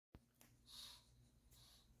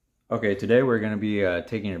Okay, today we're going to be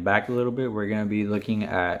taking it back a little bit. We're going to be looking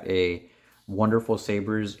at a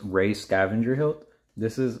WonderfulSabers Rey Scavenger hilt.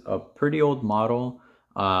 This is a pretty old model.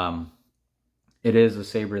 It is a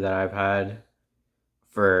saber that I've had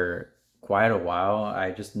for quite a while.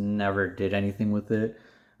 I just never did anything with it.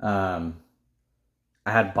 I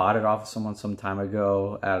had bought it off of someone some time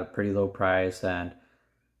ago at a pretty low price, and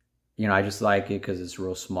I just like it because it's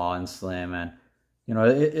real small and slim, and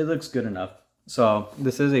it looks good enough. So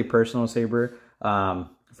this is a personal saber.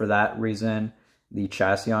 For that reason, the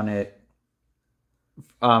chassis on it,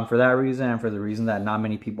 for that reason and for the reason that not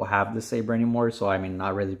many people have this saber anymore. So I mean,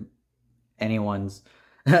 not really anyone's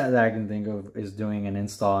that I can think of is doing an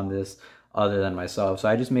install on this other than myself. So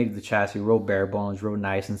I just made the chassis real bare bones, real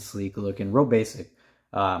nice and sleek looking, real basic.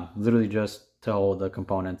 Literally just to hold the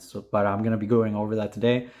components. But I'm going to be going over that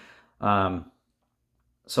today.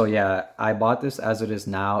 So yeah, I bought this as it is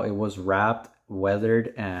now. It was wrapped,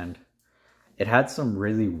 weathered, and it had some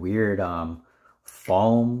really weird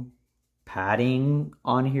foam padding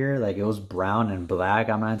on here. Like it was brown and black.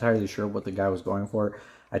 I'm not entirely sure what the guy was going for.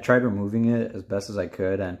 I tried removing it as best as I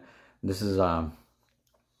could, and this is what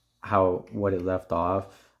it left off.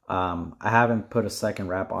 I haven't put a second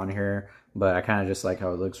wrap on here, but I kind of just like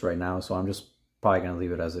how it looks right now, so I'm just probably gonna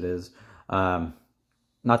leave it as it is. Not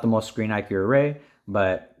the most screen accurate Rey,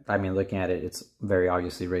 but I mean, looking at it, it's very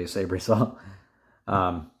obviously Rey saber. So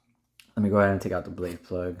let me go ahead and take out the blade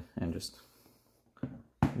plug and just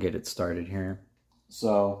get it started here.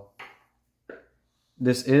 So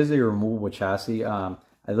this is a removable chassis. I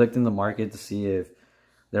looked in the market to see if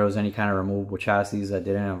there was any kind of removable chassis that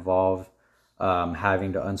didn't involve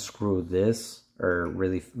having to unscrew this or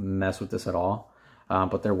really mess with this at all,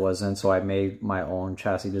 but there wasn't. So I made my own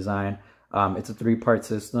chassis design. It's a 3-part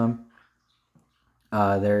system.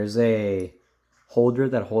 There's a holder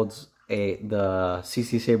that holds the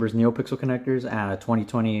CC Sabers NeoPixel connectors and a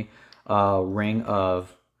 2020 ring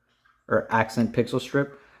of accent pixel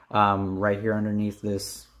strip right here underneath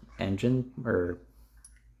this engine, or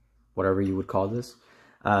whatever you would call this.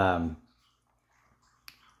 And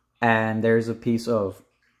there's a piece of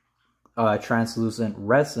translucent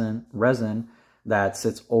resin that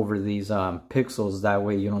sits over these pixels. That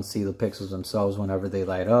way you don't see the pixels themselves whenever they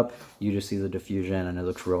light up. You just see the diffusion, and it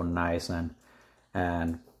looks real nice, and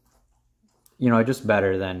just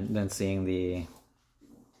better than seeing the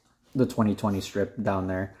 2020 strip down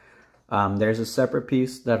there. There's a separate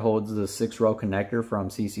piece that holds the 6-row connector from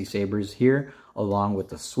CC Sabers here, along with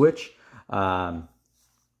the switch, and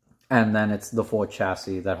then it's the full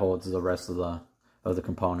chassis that holds the rest of the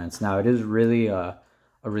components. Now it is really a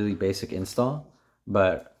really basic install,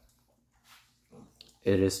 but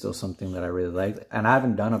it is still something that I really liked, and I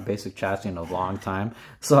haven't done a basic chassis in a long time,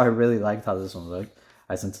 so I really liked how this one looked.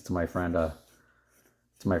 I sent it to my friend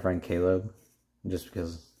Caleb, just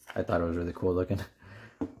because I thought it was really cool looking.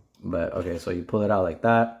 But okay, so you pull it out like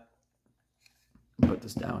that, put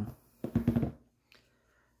this down,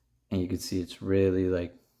 and you can see it's really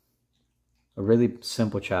like a really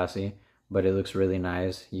simple chassis, but it looks really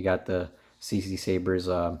nice. You got the CC Sabers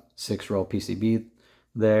 6-row PCB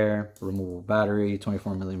there, removable battery,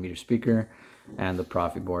 24mm speaker, and the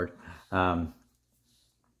Profi board.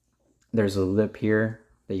 There's a lip here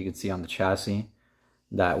that you can see on the chassis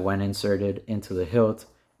that when inserted into the hilt,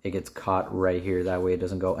 it gets caught right here. That way it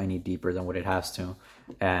doesn't go any deeper than what it has to.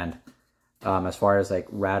 And as far as like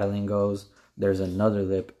rattling goes, there's another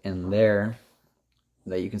lip in there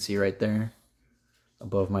that you can see right there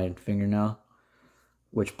above my fingernail,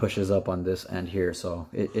 which pushes up on this end here, so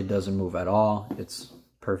it doesn't move at all. It's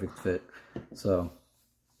perfect fit. So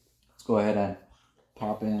let's go ahead and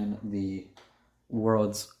pop in the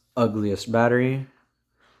world's ugliest battery.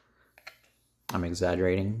 I'm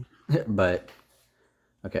exaggerating, but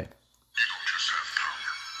okay.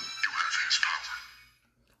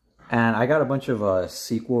 And I got a bunch of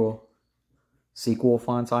sequel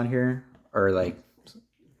fonts on here, or like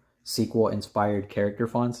sequel inspired character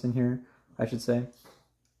fonts in here, I should say.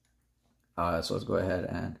 So let's go ahead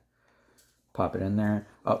and pop it in there.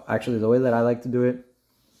 Oh, actually, the way that I like to do it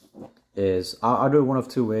is I'll do it one of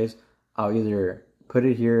 2 ways. I'll either put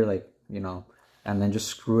it here, like, and then just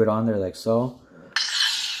screw it on there like so.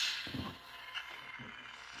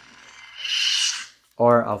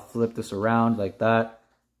 Or I'll flip this around like that,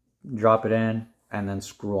 drop it in, and then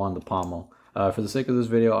screw on the pommel. For the sake of this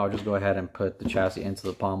video, I'll just go ahead and put the chassis into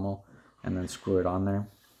the pommel and then screw it on there.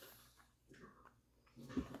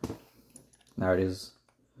 Now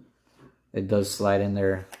it does slide in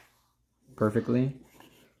there perfectly.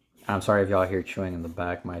 I'm sorry if y'all hear chewing in the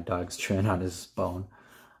back. My dog's chewing on his bone.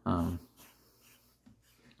 So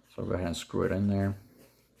go ahead and screw it in there.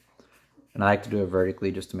 And I like to do it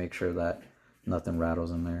vertically just to make sure that nothing rattles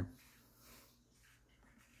in there.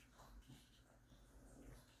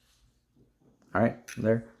 All right,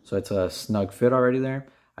 there. So it's a snug fit already there.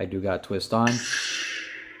 I do got twist on,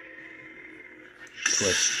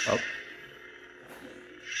 twist up,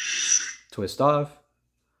 twist off,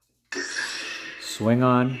 swing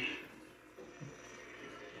on.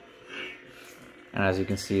 And as you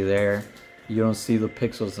can see there, you don't see the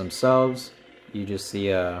pixels themselves. You just see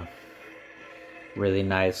a really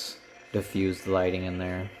nice diffused lighting in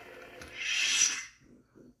there.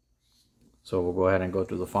 So we'll go ahead and go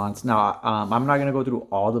through the fonts. Now, I'm not going to go through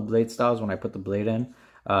all the blade styles when I put the blade in,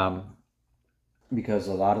 because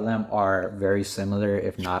a lot of them are very similar,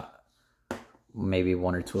 if not maybe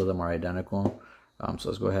one or two of them are identical. So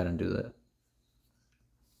let's go ahead and do that.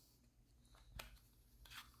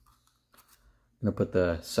 I'm going to put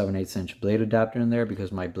the 7/8 inch blade adapter in there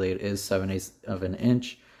because my blade is 7/8 of an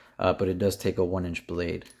inch, but it does take a 1 inch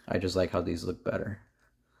blade. I just like how these look better,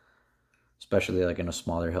 especially like in a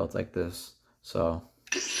smaller hilt like this. So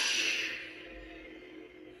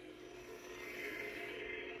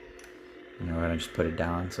you know, I just put it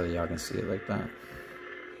down so y'all can see it like that.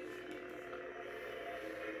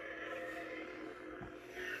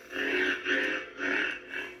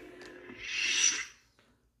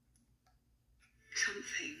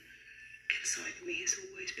 Something inside me has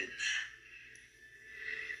always been there,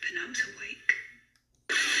 but now it's awake.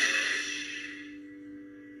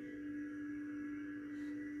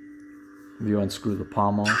 If you unscrew the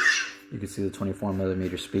pommel, you can see the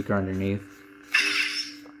 24mm speaker underneath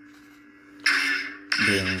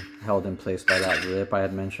being held in place by that lip I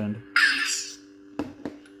had mentioned.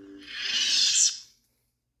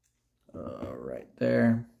 Right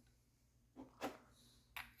there.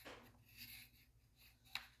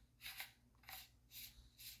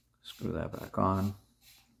 Screw that back on.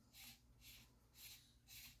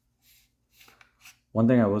 One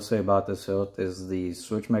thing I will say about this hilt is the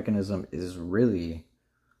switch mechanism is really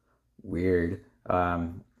weird.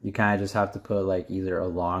 You kind of just have to put like either a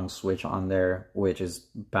long switch on there, which is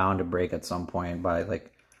bound to break at some point by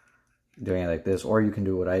like doing it like this, or you can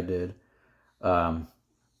do what I did,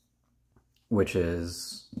 which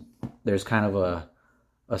is there's kind of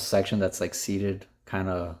a section that's like seated kind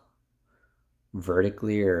of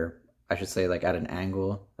vertically, or I should say like at an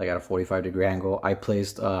angle, like at a 45-degree angle. I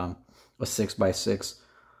placed a 6x6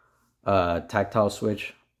 tactile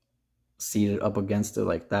switch seated up against it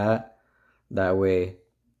like that. That way,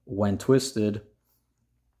 when twisted,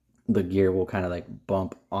 the gear will kind of like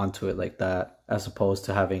bump onto it like that, as opposed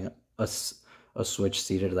to having a switch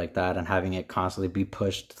seated like that and having it constantly be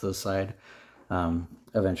pushed to the side,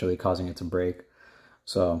 eventually causing it to break.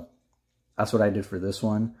 So that's what I did for this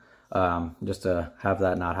one, just to have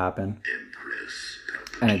that not happen.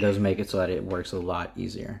 And it does make it so that it works a lot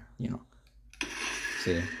easier, you know.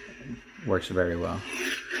 See, it works very well.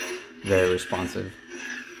 Very responsive.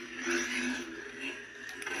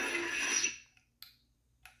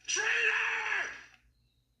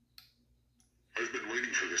 I've been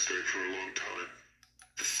waiting for this day for a long time.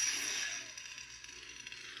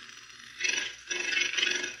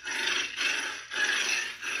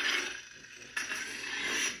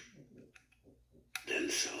 Then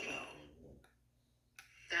Solo.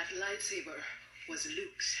 That lightsaber was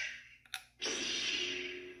Luke's.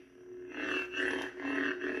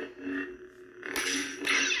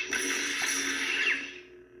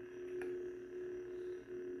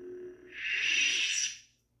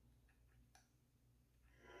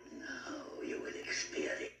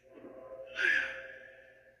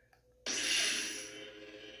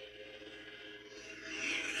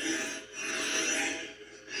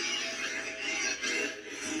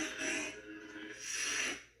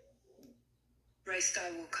 Rey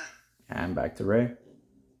Skywalker. And back to Rey.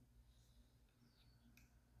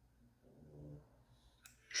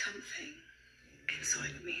 Something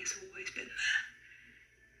inside me has always been there,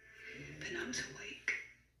 but now it's awake.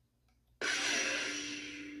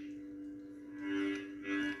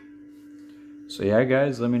 So yeah,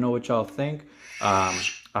 guys, let me know what y'all think. I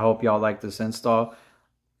hope y'all like this install.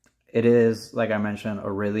 It is, like I mentioned,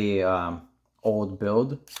 a really old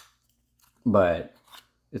build, but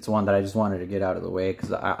it's one that I just wanted to get out of the way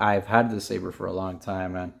because I've had this saber for a long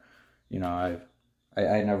time, and you know,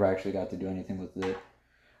 I never actually got to do anything with it.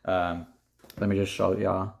 Let me just show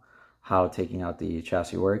y'all how taking out the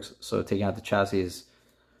chassis works. So taking out the chassis is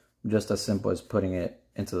just as simple as putting it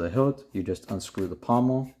into the hilt. You just unscrew the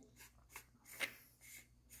pommel.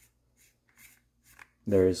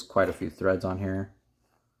 There's quite a few threads on here.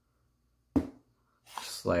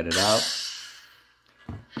 Slide it out.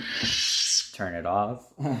 Turn it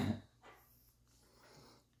off.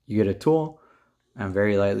 you get a tool and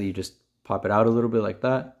very lightly you just pop it out a little bit like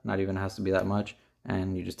that. Not even has to be that much,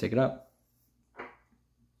 and you just take it out.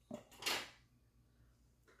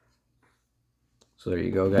 So there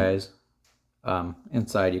you go, guys.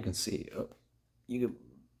 Inside you can see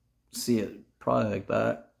it probably like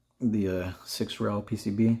that, the 6-rail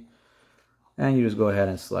PCB, and you just go ahead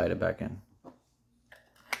and slide it back in.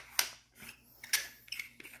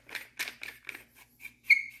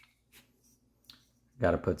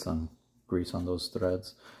 Got to put some grease on those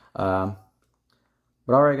threads. But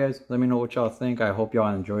alright guys, let me know what y'all think. I hope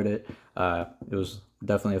y'all enjoyed it. It was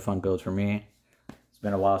definitely a fun build for me. It's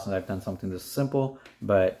been a while since I've done something this simple,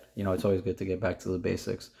 but you know, it's always good to get back to the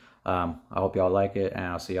basics. I hope y'all like it, and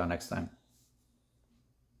I'll see y'all next time.